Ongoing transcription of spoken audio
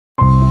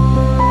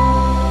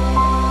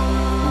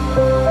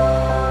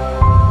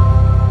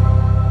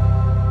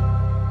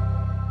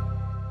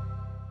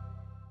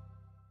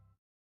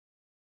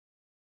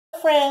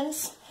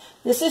friends,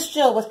 this is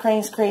Jill with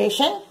Crane's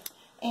Creation,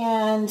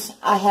 and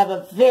I have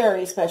a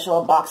very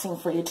special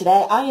unboxing for you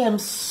today. I am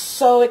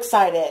so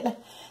excited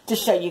to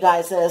show you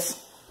guys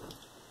this.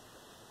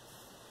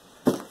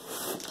 Do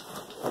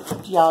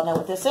y'all know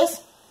what this is?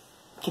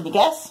 Can you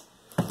guess?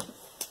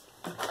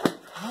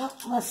 Well,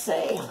 let's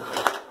see.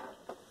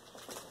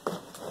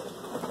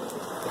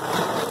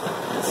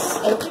 Let's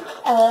open it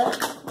up.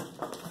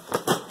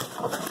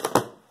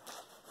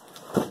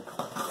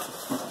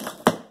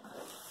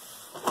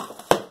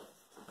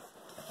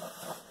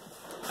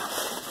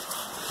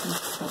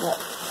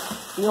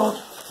 The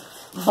old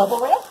bubble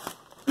wrap.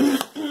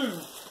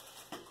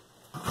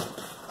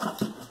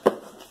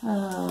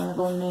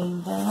 Little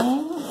name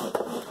thing.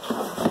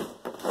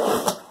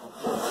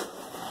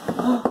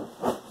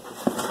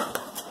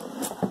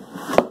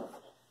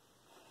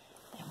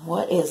 And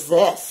what is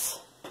this?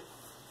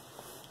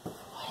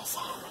 What is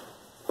that?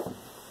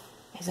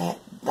 Is that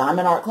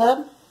Diamond Art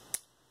Club?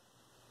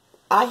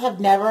 I have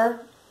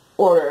never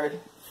ordered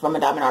from a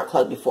Diamond Art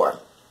Club before.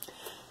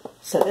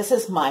 So this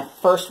is my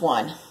first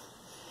one.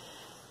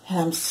 And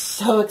I'm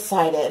so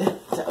excited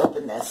to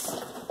open this.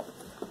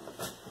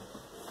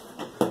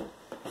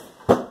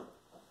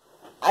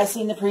 I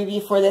seen the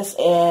preview for this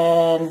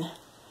and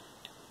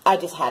I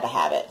just had to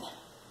have it.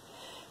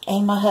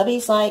 And my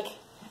hubby's like,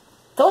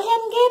 go ahead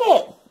and get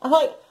it. I'm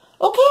like,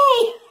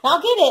 okay,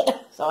 I'll get it.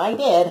 So I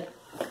did.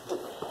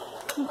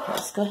 Okay,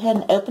 let's go ahead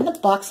and open the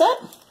box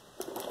up.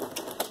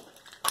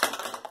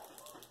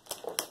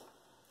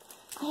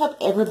 I hope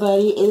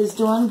everybody is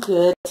doing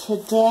good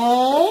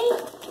today.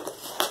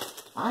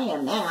 I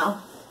am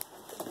now.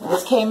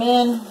 This came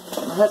in.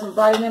 My husband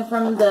brought it in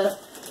from the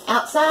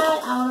outside.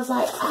 I was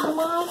like, oh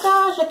my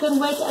gosh, I couldn't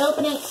wait to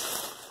open it.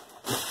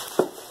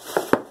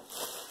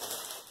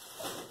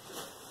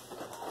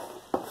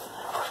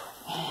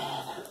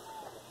 And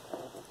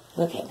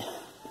look at it.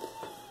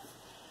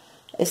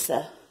 It's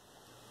the,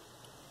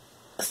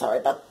 sorry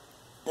about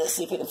this,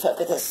 see if you can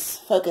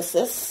focus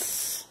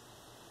this.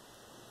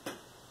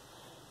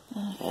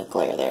 I got a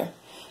glare there.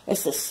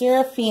 It's the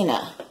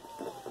Seraphina.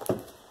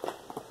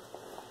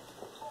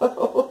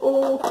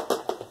 Oh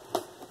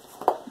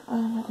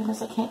my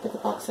goodness, I can't get the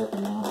box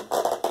open now.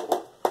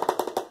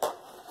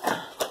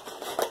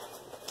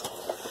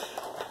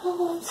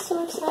 Oh, I'm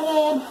so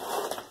excited.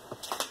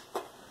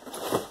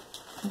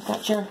 You've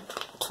got your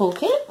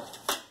toolkit.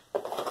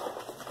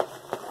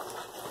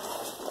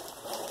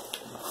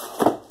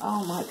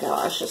 Oh my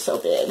gosh, it's so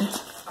big.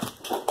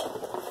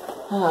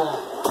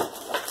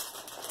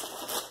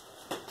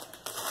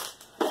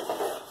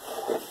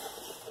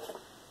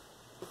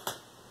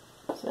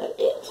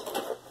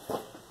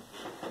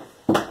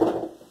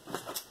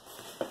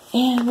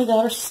 And we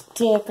got our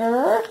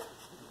sticker.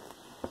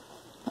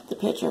 The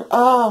picture.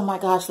 Oh my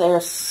gosh, they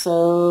are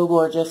so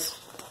gorgeous.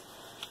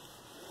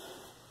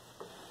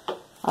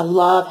 I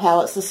love how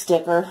it's a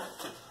sticker.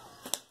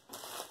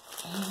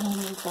 And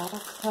we've got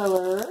our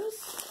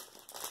colors.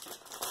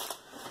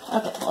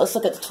 Okay, well, let's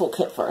look at the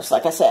toolkit first.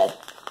 Like I said,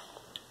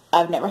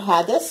 I've never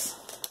had this.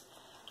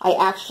 I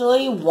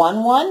actually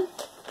won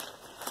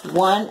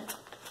a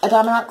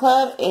Diamond Art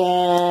Club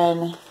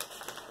in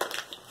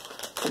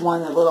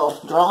one of the little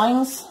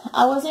drawings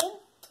I was in,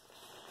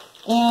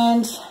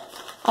 and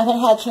I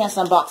haven't had a chance to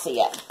unbox it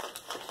yet.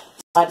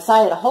 So I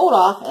decided to hold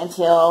off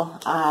until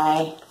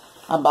I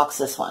unbox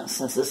this one,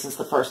 since this is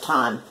the first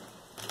time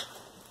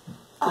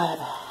I've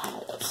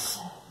had it.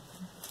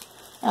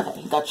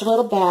 Okay, you got your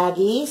little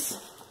baggies,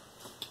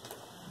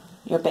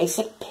 your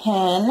basic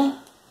pen,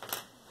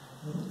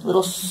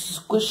 little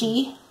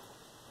squishy,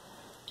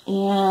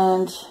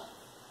 and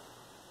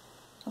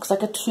looks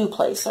like a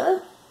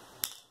two-placer.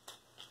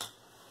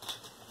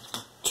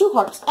 2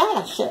 hearts.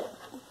 Ah, shit.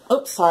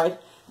 Oops, sorry.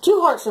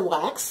 2 hearts of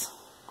wax.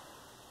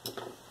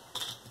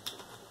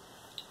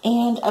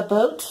 And a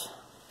boat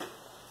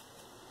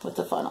with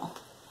the funnel.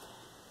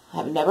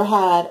 I've never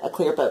had a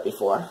clear boat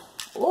before.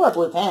 Or a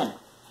blue pen.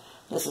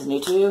 This is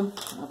new too.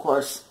 And of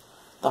course,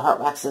 the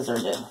heart waxes are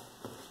new.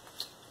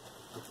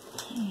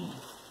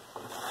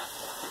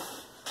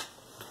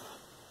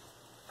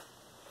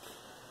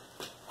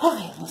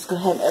 Okay, let's go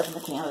ahead and open the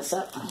canvas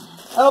up.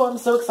 Oh, I'm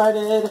so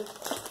excited.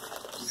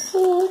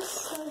 So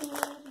excited.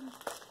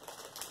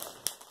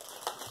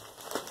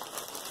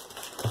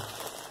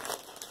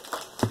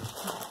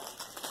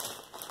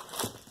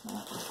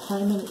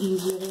 Time and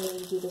easier to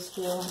do this,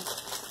 Jill.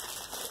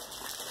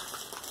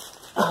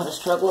 Oh, the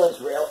struggle is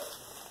real.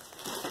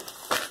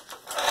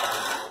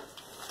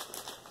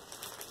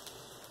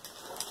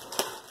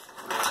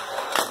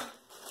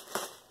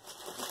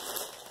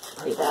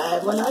 Pretty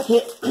bad when I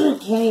can't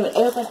even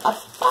open a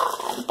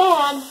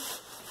bag.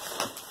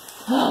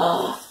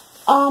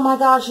 Oh my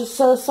gosh, it's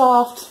so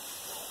soft.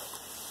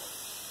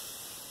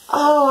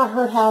 Oh, I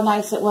heard how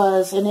nice it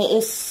was, and it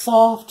is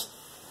soft.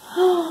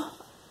 Oh.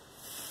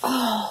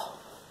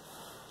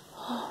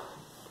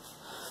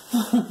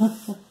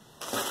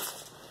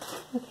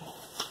 Okay.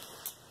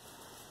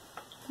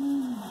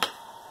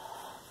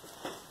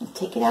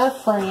 Take it out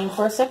of frame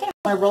for a second.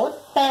 I roll it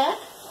back.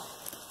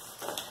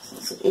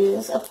 So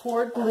is a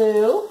poured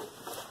glue.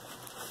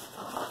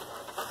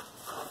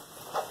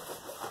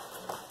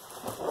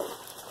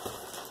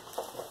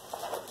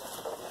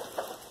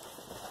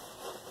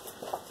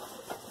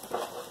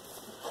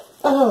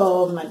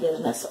 Oh my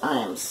goodness,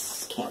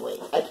 can't wait.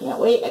 I can't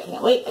wait, I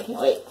can't wait, I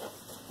can't wait.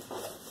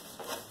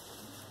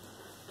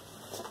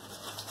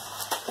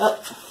 Oh,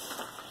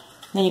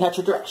 then you got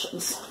your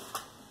directions.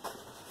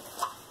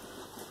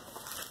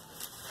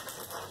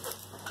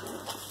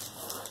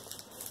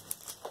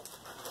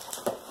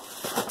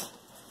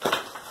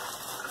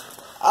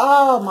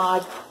 Oh my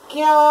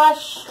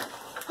gosh.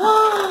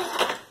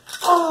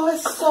 Oh,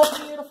 it's so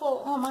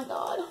beautiful. Oh my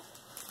God.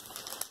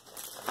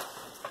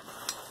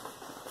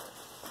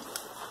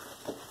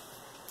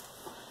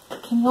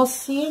 Can y'all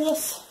see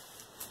this?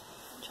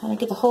 I'm trying to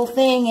get the whole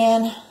thing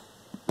in.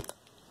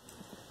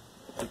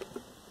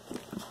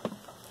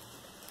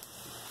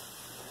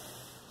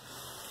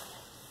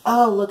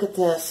 Oh, look at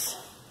this.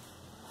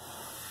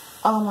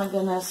 Oh my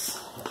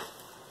goodness.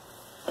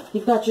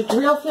 You've got your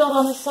drill field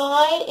on the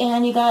side,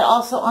 and you got it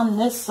also on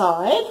this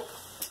side.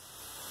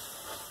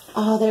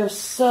 Oh, they're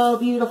so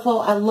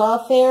beautiful. I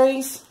love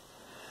fairies.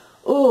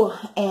 Ooh,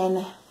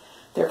 and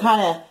they're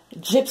kind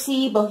of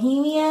gypsy,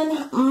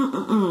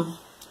 bohemian.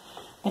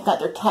 They've got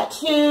their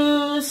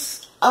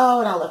tattoos.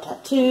 Oh, and I love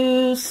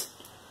tattoos.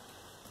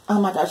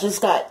 Oh my gosh, it's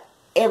got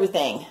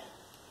everything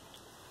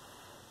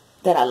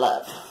that I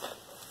love.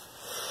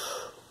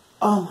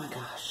 Oh my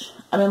gosh.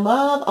 I'm in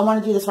love. I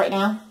want to do this right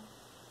now.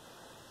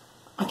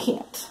 I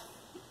can't.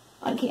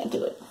 I can't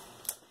do it.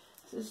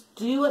 Just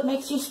do what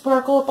makes you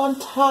sparkle up on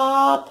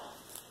top.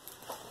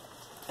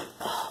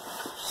 Oh,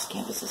 this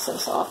canvas is so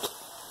soft.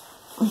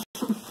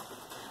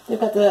 They've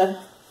got the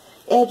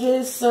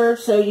edges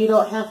served so you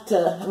don't have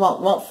to, it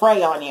won't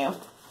fray on you.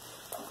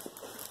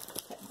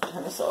 Okay,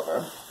 turn this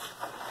over.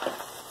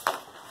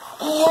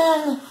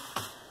 And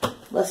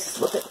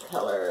let's look at the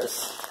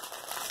colors.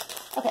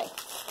 Okay.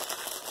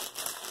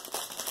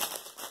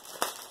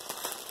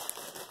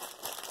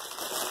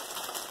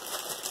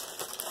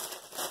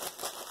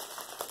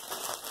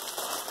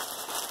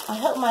 I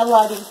hope my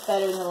lighting's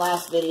better than the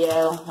last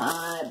video.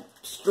 I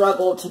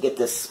struggled to get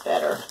this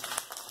better.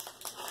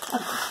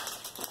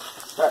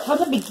 Start from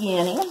the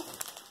beginning.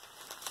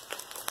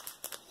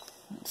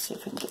 Let's see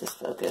if we can get this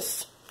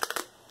focused.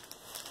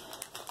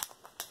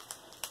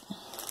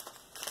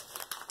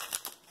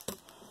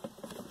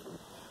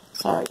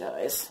 Sorry,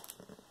 guys.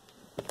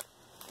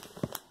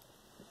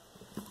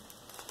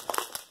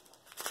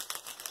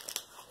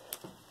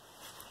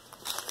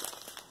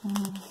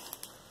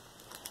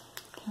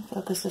 Can't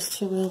focus this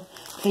too well.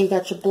 Okay, you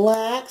got your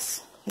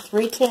blacks,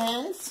 your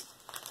 310s,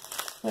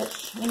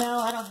 which, you know,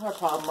 I don't have a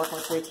problem working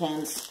with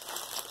 310s.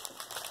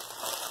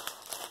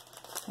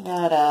 I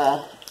got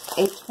a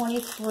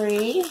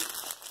 823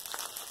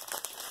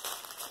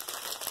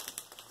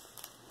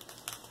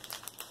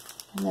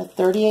 and a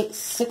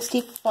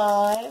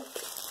 3865.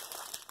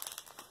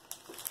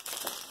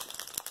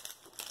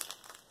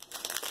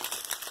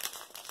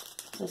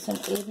 Is this an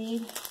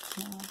AB?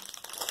 No.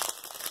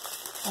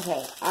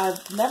 Okay,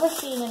 I've never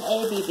seen an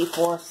AB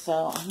before,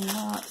 so I'm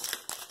not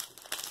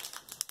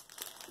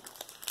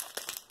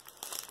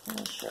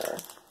really sure.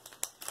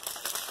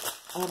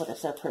 Oh, but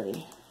it's so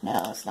pretty.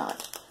 No, it's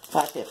not.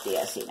 550,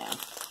 I see now.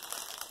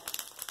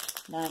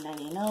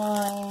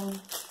 9.99.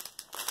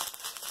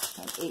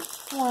 And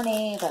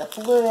 820. Got a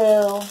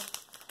blue.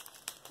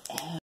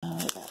 And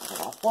we got a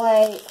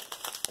off-white,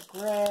 a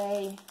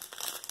gray,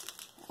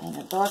 and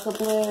a darker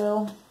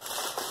blue.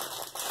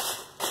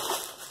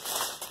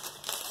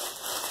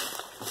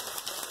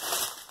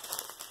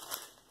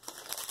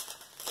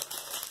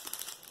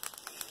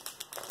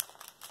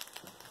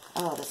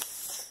 Oh,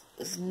 this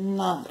is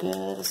not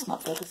good. It's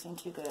not focusing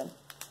too good.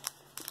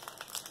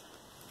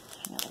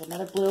 Got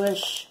another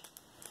bluish.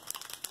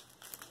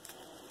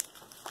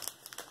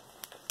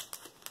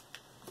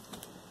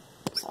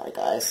 Sorry,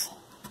 guys.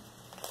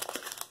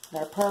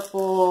 Got a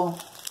purple.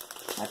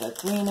 Like a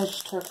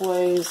greenish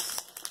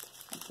turquoise.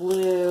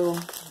 Blue.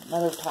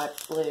 Another type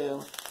of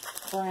blue.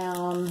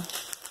 Brown.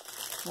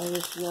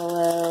 Reddish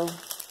yellow.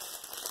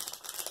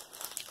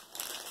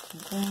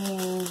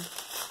 Green.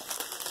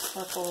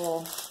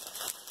 Purple.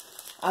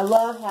 I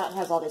love how it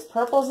has all these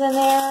purples in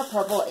there.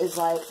 Purple is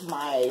like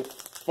my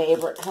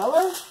favorite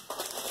color.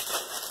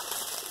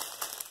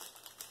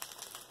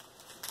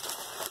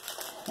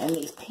 And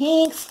these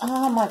pinks,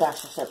 oh my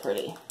gosh, they're so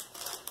pretty.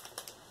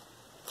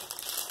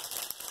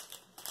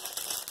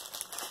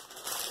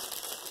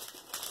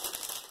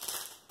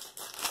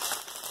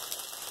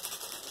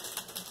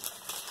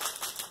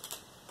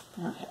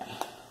 Okay.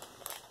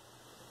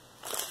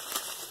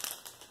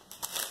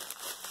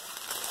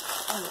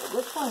 Okay,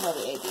 which ones are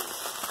the ABs?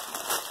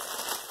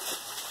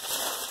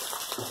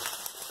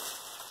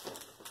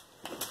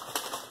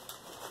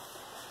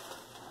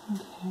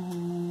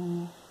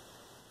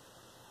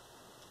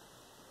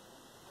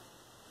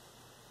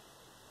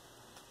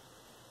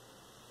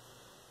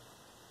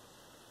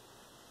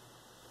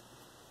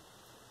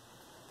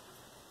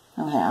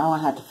 Okay, I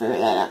want to have to figure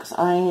that out because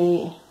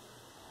I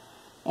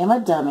am a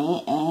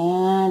dummy,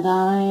 and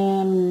I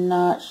am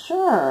not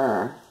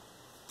sure.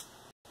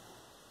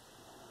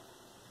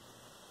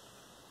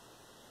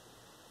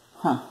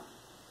 Huh.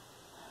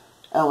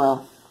 Oh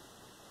well.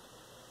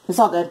 It's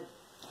all good.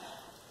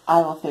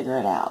 I will figure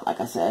it out,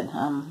 like I said.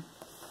 I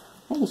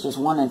think it's just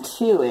 1 and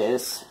 2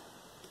 is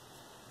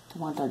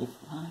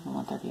 135 and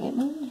 138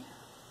 maybe?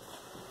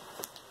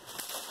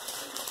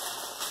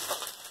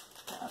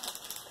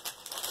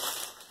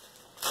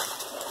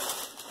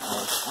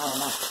 I don't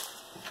know.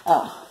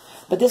 Oh,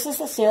 but this is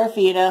the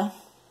Seraphina,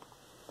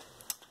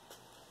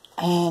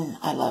 and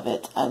I love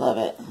it. I love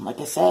it. Like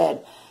I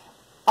said,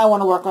 I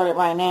want to work on it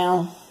right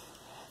now,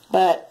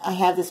 but I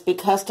have this big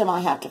custom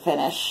I have to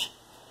finish.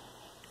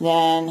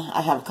 Then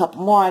I have a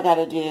couple more I got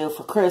to do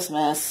for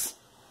Christmas.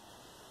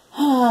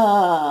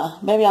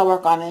 Maybe I'll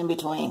work on it in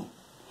between.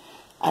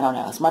 I don't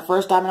know. It's my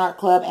first Diamond Art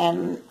Club,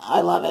 and I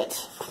love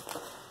it.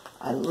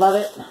 I love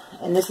it.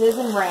 And this is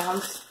in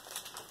rounds.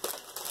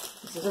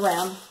 This is a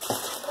round.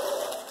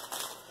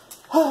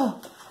 I'm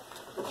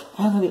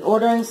going to be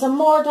ordering some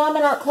more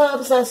Diamond Art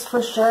Clubs, that's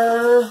for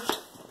sure.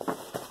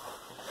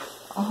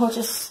 Oh,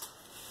 just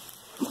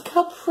look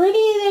how pretty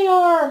they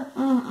are.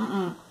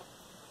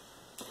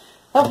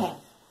 Okay.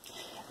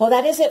 Well,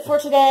 that is it for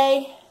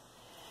today.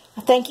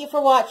 Thank you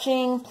for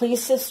watching.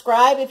 Please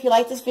subscribe if you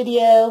like this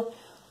video.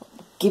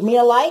 Give me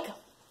a like.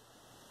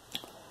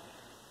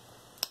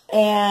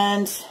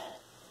 And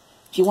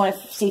if you want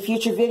to see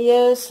future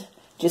videos,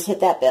 just hit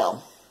that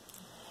bell.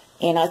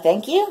 And I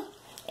thank you.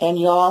 And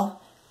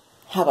y'all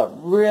have a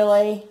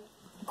really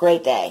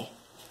great day.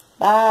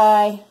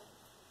 Bye.